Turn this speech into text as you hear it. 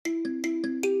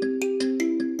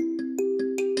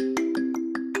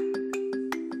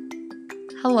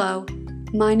Hello,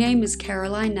 my name is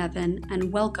Caroline Nevin,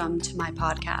 and welcome to my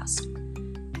podcast.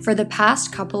 For the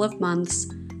past couple of months,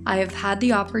 I have had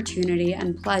the opportunity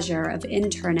and pleasure of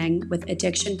interning with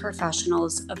Addiction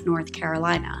Professionals of North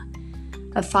Carolina,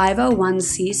 a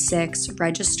 501c6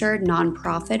 registered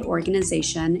nonprofit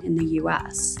organization in the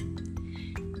U.S.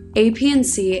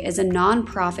 APNC is a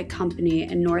nonprofit company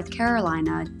in North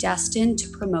Carolina destined to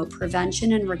promote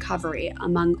prevention and recovery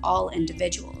among all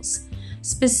individuals,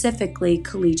 specifically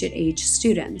collegiate-age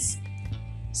students.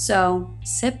 So,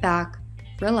 sit back,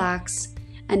 relax,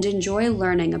 and enjoy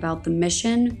learning about the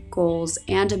mission, goals,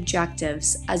 and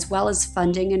objectives, as well as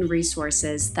funding and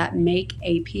resources that make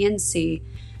APNC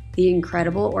the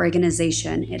incredible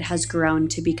organization it has grown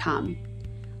to become.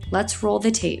 Let's roll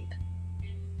the tape.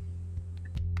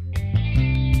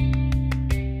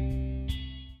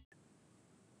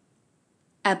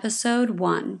 Episode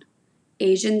 1: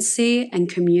 Agency and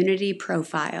Community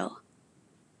Profile.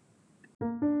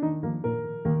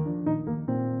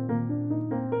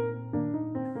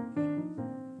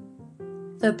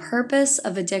 The purpose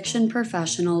of Addiction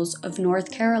Professionals of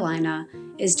North Carolina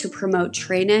is to promote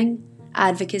training,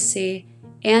 advocacy,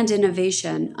 and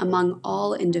innovation among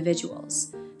all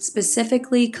individuals,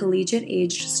 specifically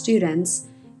collegiate-aged students,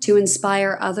 to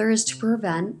inspire others to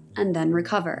prevent and then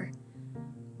recover.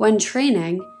 When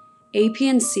training,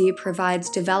 APNC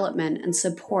provides development and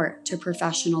support to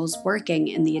professionals working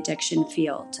in the addiction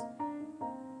field.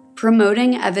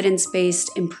 Promoting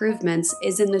evidence-based improvements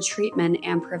is in the treatment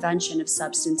and prevention of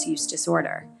substance use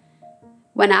disorder.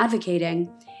 When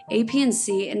advocating,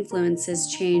 APNC influences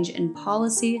change in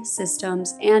policy,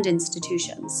 systems, and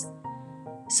institutions.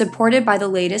 Supported by the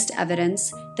latest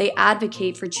evidence, they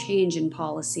advocate for change in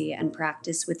policy and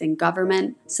practice within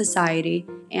government, society,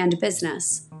 and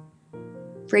business.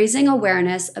 Raising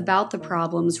awareness about the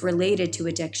problems related to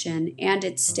addiction and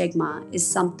its stigma is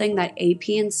something that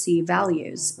APNC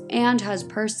values and has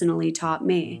personally taught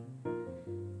me.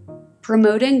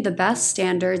 Promoting the best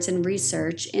standards and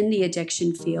research in the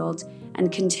addiction field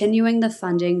and continuing the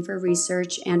funding for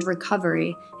research and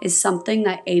recovery is something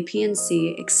that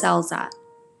APNC excels at.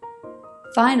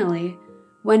 Finally,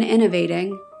 when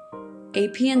innovating,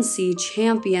 APNC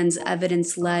champions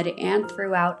evidence-led and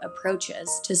throughout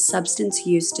approaches to substance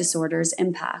use disorders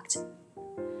impact.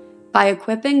 By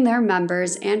equipping their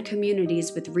members and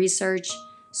communities with research,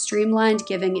 streamlined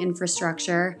giving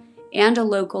infrastructure, and a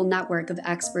local network of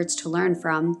experts to learn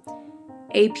from,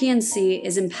 APNC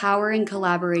is empowering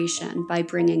collaboration by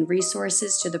bringing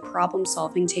resources to the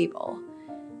problem-solving table.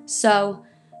 So,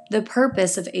 the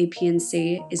purpose of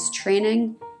APNC is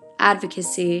training,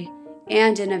 advocacy,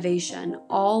 and innovation,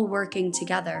 all working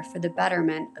together for the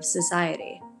betterment of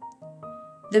society.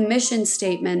 The mission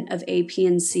statement of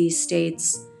APNC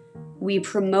states, "We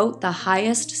promote the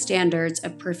highest standards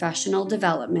of professional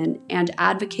development and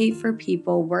advocate for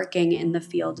people working in the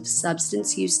field of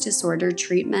substance use disorder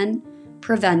treatment,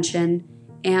 prevention,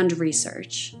 and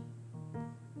research."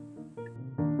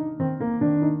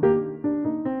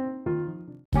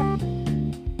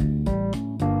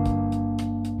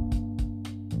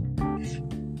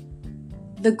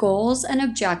 The goals and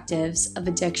objectives of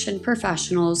Addiction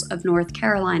Professionals of North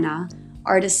Carolina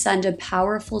are to send a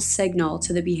powerful signal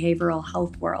to the behavioral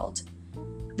health world.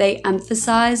 They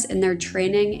emphasize in their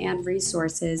training and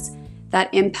resources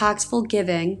that impactful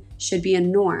giving should be a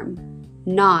norm,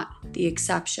 not the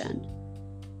exception.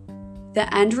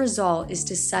 The end result is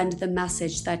to send the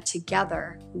message that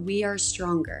together we are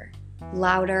stronger,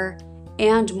 louder,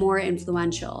 and more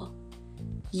influential.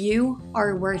 You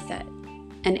are worth it.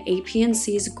 And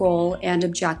APNC's goal and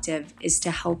objective is to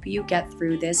help you get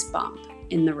through this bump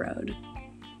in the road.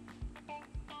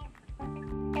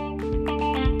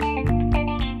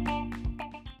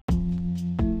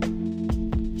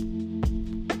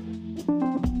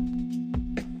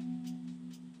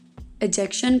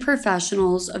 Addiction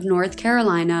Professionals of North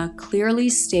Carolina clearly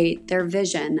state their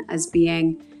vision as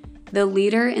being the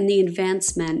leader in the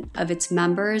advancement of its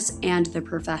members and the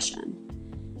profession.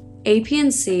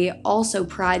 APNC also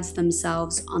prides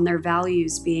themselves on their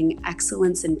values being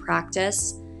excellence in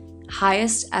practice,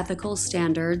 highest ethical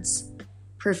standards,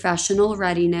 professional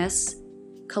readiness,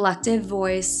 collective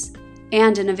voice,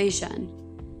 and innovation.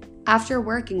 After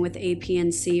working with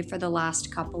APNC for the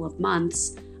last couple of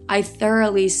months, I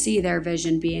thoroughly see their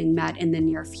vision being met in the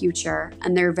near future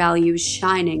and their values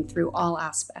shining through all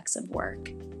aspects of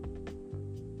work.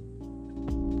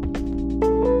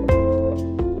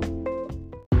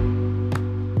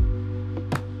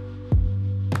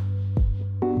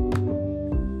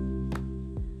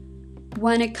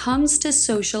 When it comes to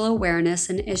social awareness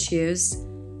and issues,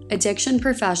 Addiction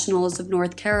Professionals of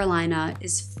North Carolina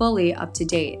is fully up to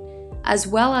date, as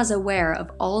well as aware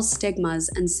of all stigmas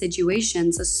and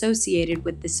situations associated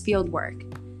with this fieldwork.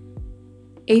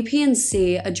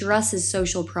 APNC addresses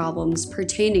social problems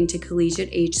pertaining to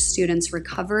collegiate-age students'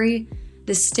 recovery,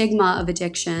 the stigma of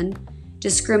addiction,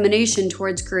 discrimination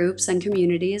towards groups and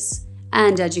communities,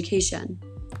 and education.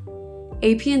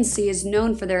 APNC is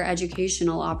known for their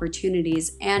educational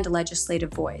opportunities and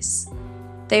legislative voice.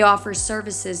 They offer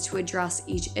services to address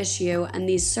each issue, and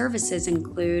these services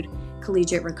include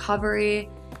collegiate recovery,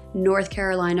 North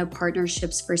Carolina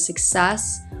Partnerships for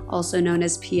Success, also known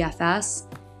as PFS,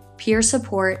 peer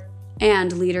support,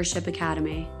 and Leadership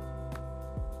Academy.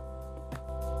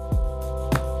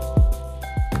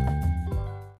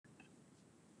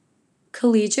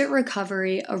 Collegiate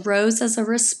recovery arose as a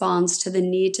response to the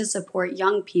need to support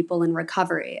young people in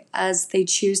recovery as they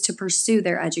choose to pursue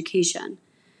their education.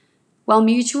 While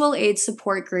mutual aid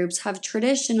support groups have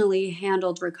traditionally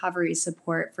handled recovery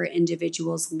support for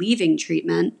individuals leaving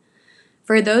treatment,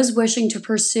 for those wishing to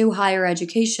pursue higher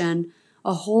education,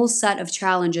 a whole set of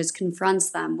challenges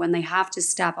confronts them when they have to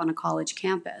step on a college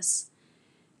campus.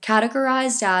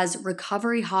 Categorized as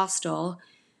recovery hostile,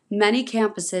 many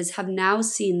campuses have now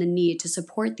seen the need to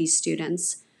support these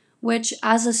students, which,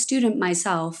 as a student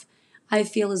myself, I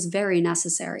feel is very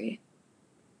necessary.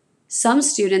 Some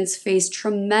students face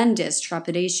tremendous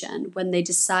trepidation when they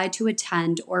decide to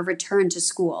attend or return to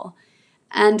school,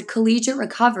 and collegiate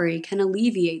recovery can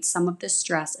alleviate some of the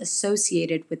stress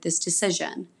associated with this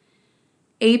decision.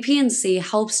 APNC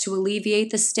helps to alleviate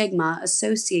the stigma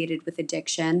associated with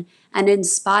addiction and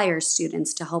inspire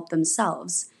students to help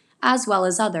themselves, as well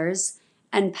as others,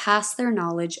 and pass their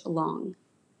knowledge along.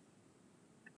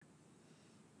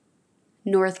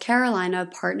 North Carolina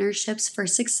Partnerships for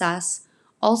Success,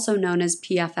 also known as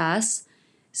PFS,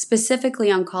 specifically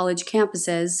on college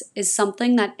campuses, is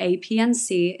something that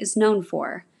APNC is known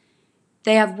for.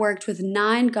 They have worked with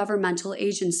 9 governmental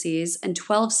agencies and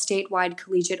 12 statewide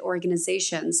collegiate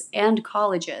organizations and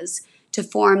colleges to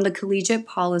form the Collegiate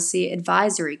Policy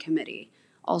Advisory Committee,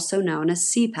 also known as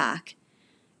CPAC.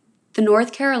 The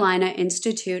North Carolina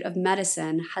Institute of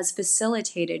Medicine has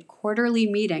facilitated quarterly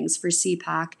meetings for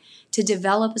CPAC to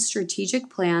develop a strategic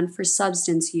plan for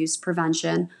substance use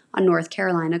prevention on North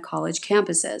Carolina college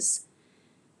campuses.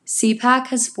 CPAC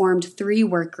has formed 3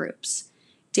 work groups: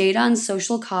 Data and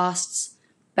Social Costs,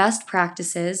 Best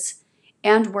Practices,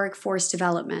 and Workforce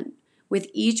Development, with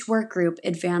each work group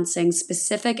advancing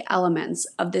specific elements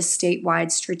of the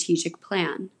statewide strategic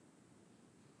plan.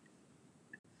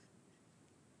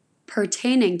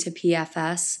 Pertaining to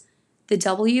PFS, the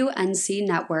WNC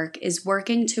network is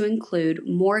working to include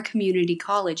more community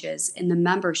colleges in the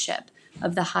membership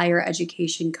of the Higher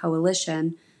Education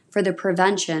Coalition for the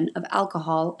Prevention of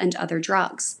Alcohol and Other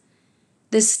Drugs.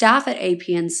 The staff at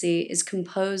APNC is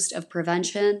composed of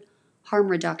prevention, harm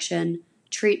reduction,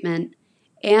 treatment,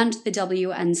 and the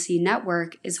WNC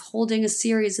network is holding a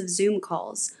series of Zoom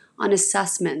calls on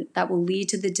assessment that will lead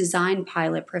to the design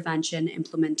pilot prevention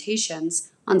implementations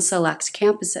on select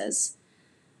campuses.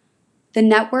 The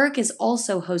network is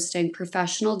also hosting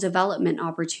professional development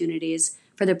opportunities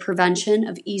for the prevention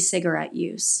of e-cigarette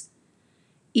use.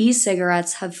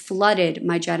 E-cigarettes have flooded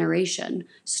my generation,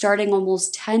 starting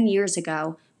almost 10 years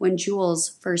ago when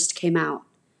Juuls first came out.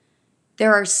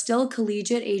 There are still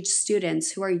collegiate-age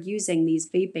students who are using these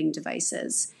vaping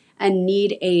devices and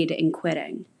need aid in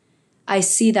quitting. I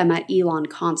see them at Elon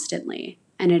constantly,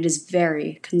 and it is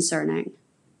very concerning.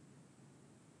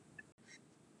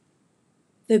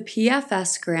 The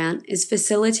PFS grant is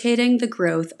facilitating the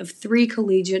growth of 3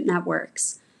 collegiate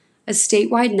networks: a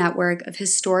statewide network of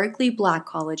historically Black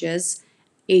colleges,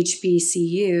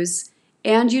 HBCUs,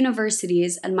 and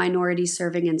universities and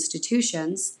minority-serving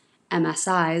institutions,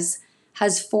 MSIs,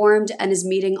 has formed and is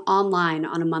meeting online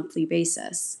on a monthly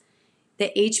basis.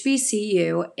 The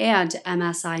HBCU and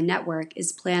MSI network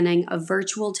is planning a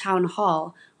virtual town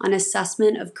hall on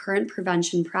assessment of current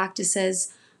prevention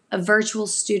practices, a virtual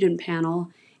student panel,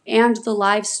 and the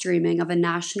live streaming of a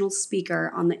national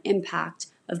speaker on the impact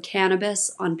of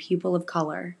cannabis on people of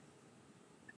color.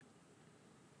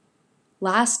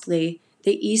 Lastly,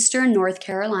 the Eastern North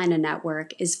Carolina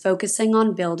Network is focusing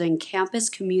on building campus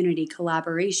community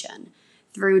collaboration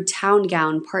through town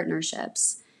gown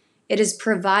partnerships. It is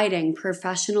providing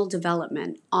professional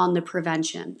development on the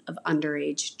prevention of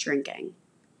underage drinking.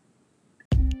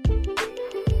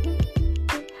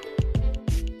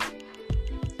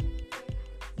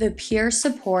 The peer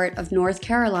support of North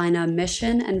Carolina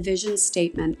mission and vision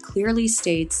statement clearly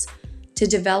states to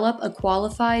develop a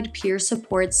qualified peer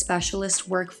support specialist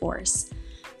workforce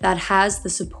that has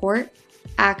the support,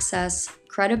 access,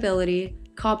 credibility,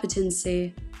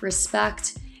 competency,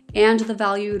 respect, and the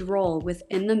valued role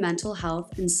within the mental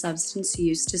health and substance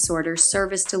use disorder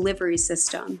service delivery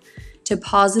system to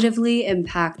positively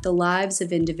impact the lives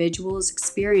of individuals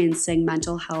experiencing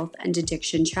mental health and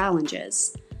addiction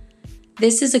challenges.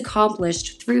 This is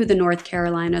accomplished through the North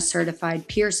Carolina Certified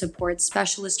Peer Support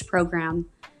Specialist Program.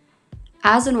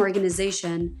 As an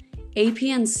organization,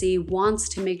 APNC wants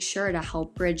to make sure to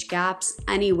help bridge gaps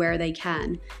anywhere they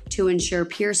can to ensure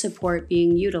peer support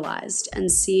being utilized and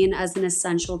seen as an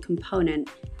essential component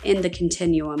in the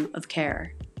continuum of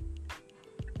care.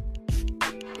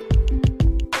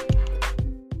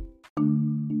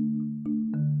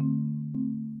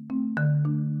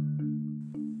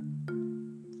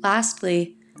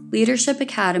 Lastly, Leadership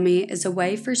Academy is a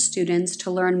way for students to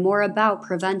learn more about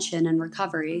prevention and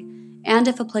recovery, and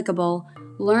if applicable,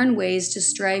 learn ways to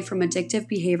stray from addictive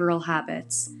behavioral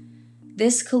habits.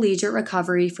 This Collegiate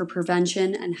Recovery for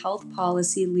Prevention and Health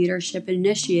Policy Leadership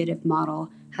Initiative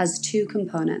model has two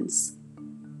components.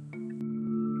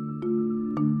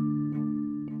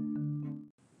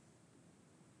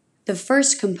 The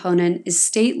first component is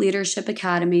State Leadership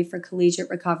Academy for Collegiate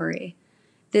Recovery.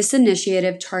 This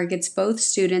initiative targets both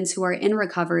students who are in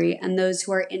recovery and those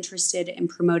who are interested in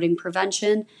promoting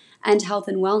prevention and health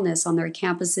and wellness on their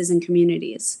campuses and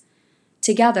communities.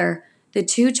 Together, the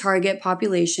two target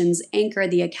populations anchor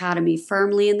the Academy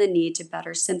firmly in the need to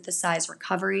better synthesize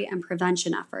recovery and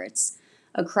prevention efforts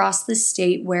across the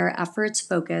state, where efforts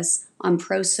focus on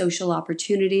pro-social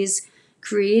opportunities,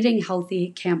 creating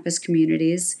healthy campus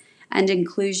communities, and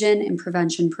inclusion in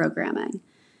prevention programming.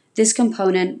 This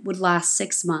component would last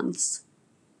 6 months.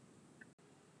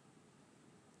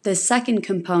 The second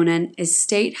component is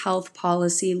State Health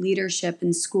Policy Leadership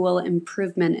and School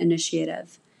Improvement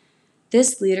Initiative.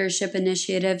 This leadership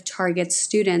initiative targets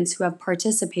students who have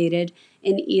participated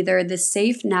in either the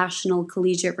SAFE National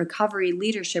Collegiate Recovery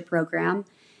Leadership Program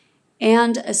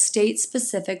and a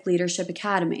state-specific leadership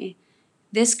academy.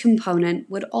 This component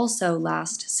would also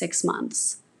last 6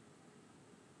 months.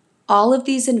 All of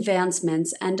these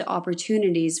advancements and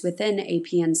opportunities within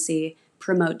APNC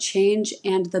promote change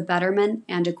and the betterment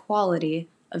and equality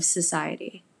of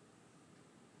society.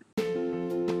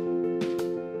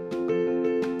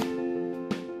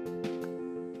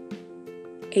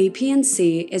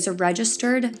 APNC is a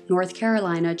registered North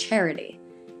Carolina charity.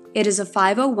 It is a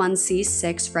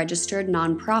 501c6 registered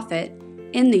nonprofit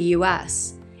in the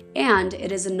U.S., and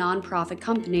it is a nonprofit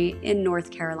company in North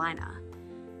Carolina.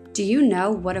 Do you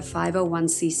know what a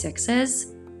 501c6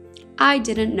 is? I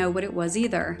didn't know what it was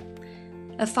either.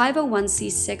 A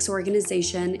 501c6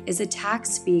 organization is a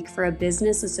tax speak for a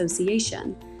business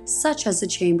association, such as a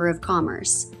chamber of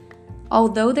commerce.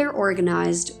 Although they're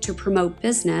organized to promote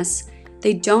business,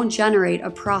 they don't generate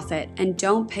a profit and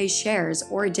don't pay shares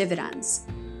or dividends.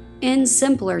 In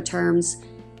simpler terms,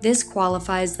 this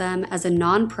qualifies them as a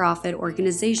nonprofit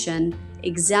organization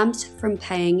exempt from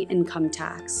paying income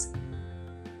tax.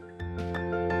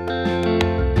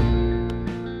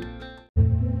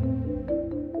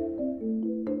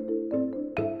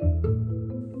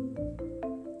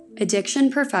 Addiction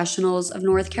Professionals of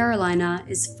North Carolina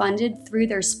is funded through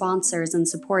their sponsors and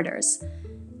supporters: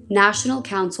 National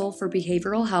Council for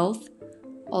Behavioral Health,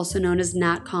 also known as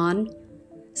NatCon,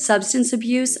 Substance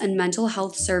Abuse and Mental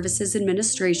Health Services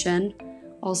Administration,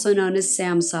 also known as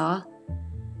SAMHSA,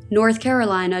 North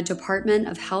Carolina Department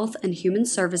of Health and Human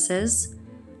Services,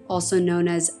 also known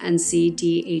as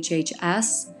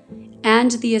NCDHHS,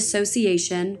 and the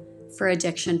Association for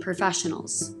Addiction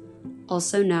Professionals,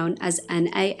 also known as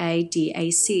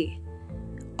NAADAC.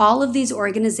 All of these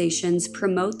organizations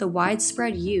promote the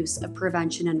widespread use of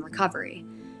prevention and recovery,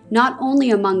 not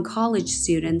only among college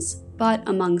students, but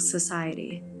among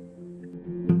society.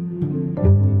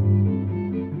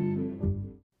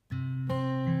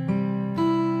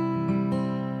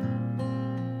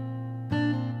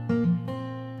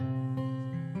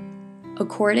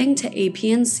 According to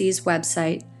APNC's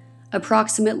website,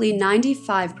 approximately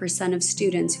 95% of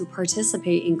students who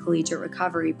participate in collegiate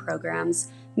recovery programs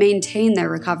maintain their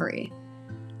recovery.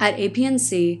 At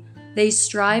APNC, they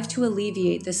strive to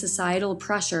alleviate the societal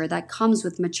pressure that comes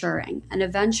with maturing and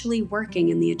eventually working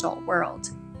in the adult world.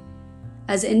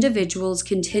 As individuals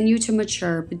continue to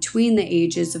mature between the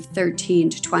ages of 13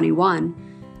 to 21,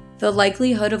 the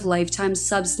likelihood of lifetime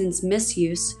substance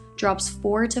misuse drops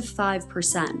 4 to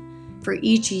 5% for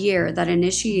each year that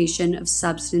initiation of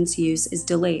substance use is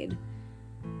delayed.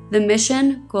 The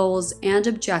mission, goals, and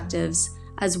objectives,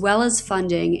 as well as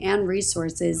funding and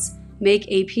resources, make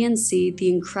APNC the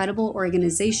incredible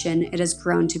organization it has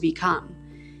grown to become.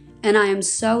 and I am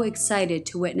so excited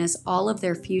to witness all of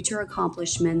their future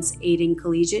accomplishments aiding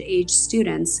collegiate-age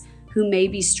students who may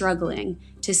be struggling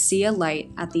to see a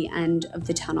light at the end of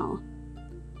the tunnel.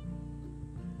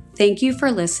 Thank you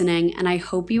for listening, and I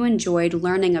hope you enjoyed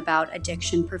learning about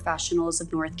Addiction Professionals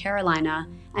of North Carolina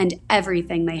and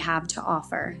everything they have to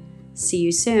offer. See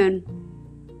you soon.